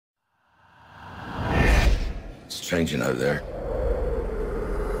changing out there.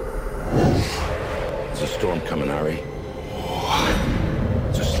 There's a storm coming, Harry.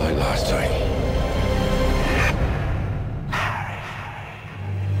 Just like last time.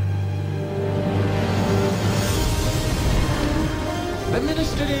 The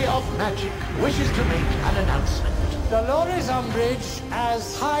Ministry of Magic wishes to make an announcement. Dolores Umbridge,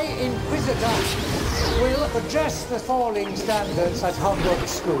 as High Inquisitor, will address the falling standards at Hogwarts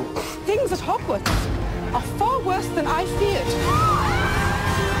School. Things at Hogwarts are far worse than I feared.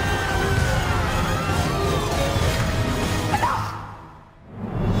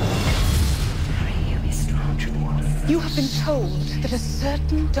 You have been told that a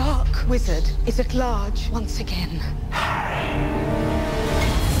certain dark wizard is at large once again.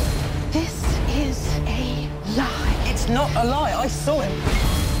 This is a lie. It's not a lie. I saw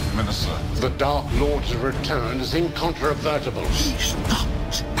him. Minister. The Dark Lord's return is incontrovertible. He's not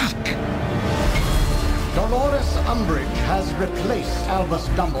back. Dolores Umbridge has replaced Albus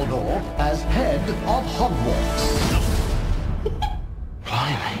Dumbledore as head of Hogwarts.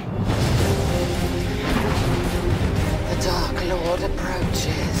 Blimey. The Dark Lord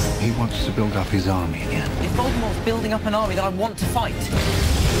approaches. He wants to build up his army again. If Voldemort's building up an army, then I want to fight.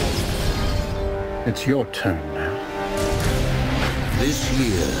 It's your turn now. This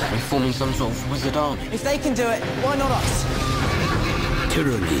year, we're forming some sort of wizard army. If they can do it, why not us?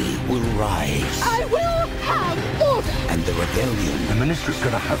 Tyranny will rise, I will have order! and the rebellion The Ministry's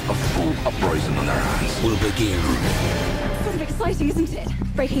gonna have a full uprising on their hands. will begin. Sort of exciting, isn't it?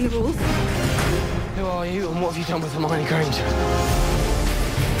 Breaking the rules. Who are you and what have you done with Hermione Granger?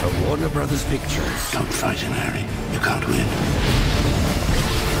 From Warner Brothers Pictures. Don't fight him, Harry. You can't win.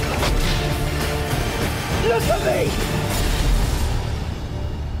 Look at me!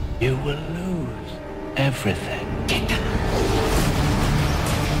 You will lose everything.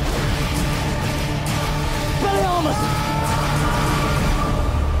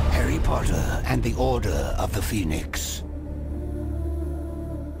 Harry Potter and the Order of the Phoenix.